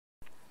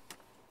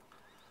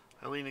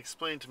Eileen,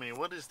 explain to me,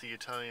 what is the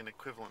Italian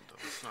equivalent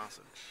of a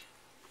sausage?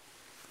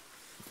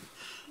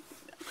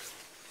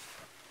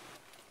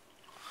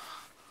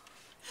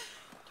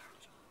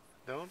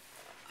 Don't?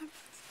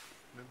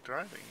 I'm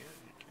driving, yeah.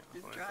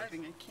 You can't. I'm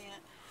driving.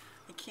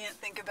 I can't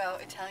think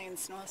about Italian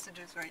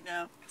snausages right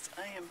now because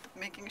I am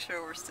making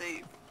sure we're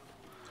safe.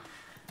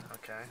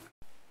 Okay.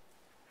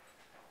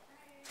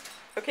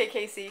 Okay,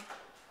 Casey.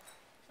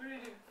 What do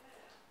you do?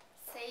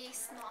 Say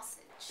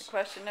Snausage. The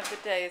question of the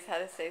day is how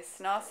to say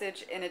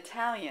Snausage in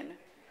Italian.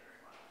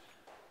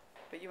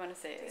 But you want to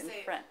say it in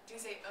French. Do you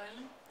say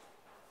un?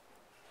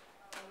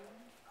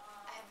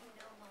 I have no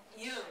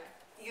knowledge.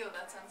 You,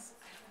 that sounds...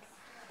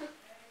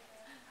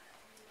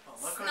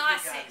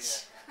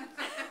 Snausage.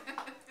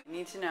 I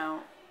need to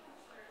know,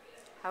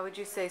 how would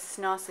you say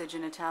Snausage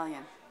in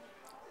Italian?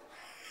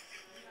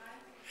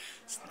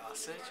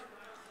 Snausage?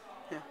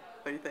 Yeah,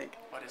 what do you think?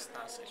 What is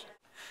Snausage?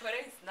 What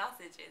are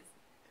snausages?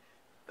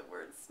 The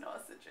word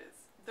Snausages.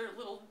 They're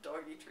little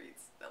doggy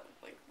treats that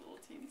look like little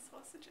teeny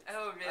sausages.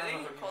 Oh,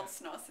 really? They're called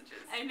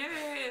Snausages. I've never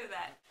heard of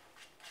that.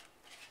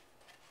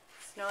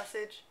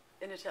 Snausage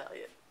in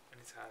Italian. In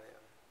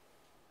Italian.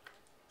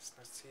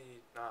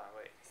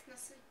 Wait.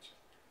 Snausage.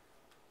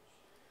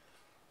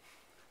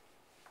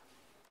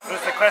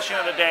 The question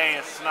of the day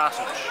is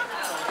sausage.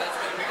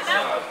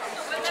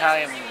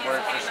 Italian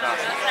word for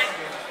sausage.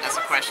 That's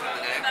the question of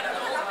the day.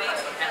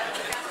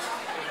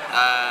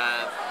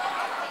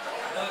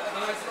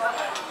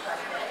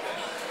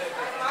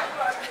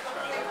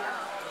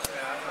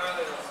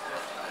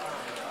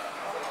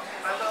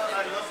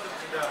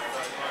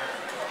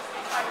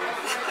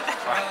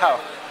 Wow.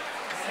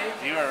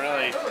 You are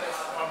really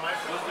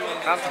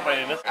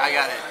contemplating this. I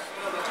got it.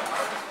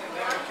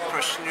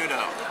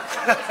 Prosciutto.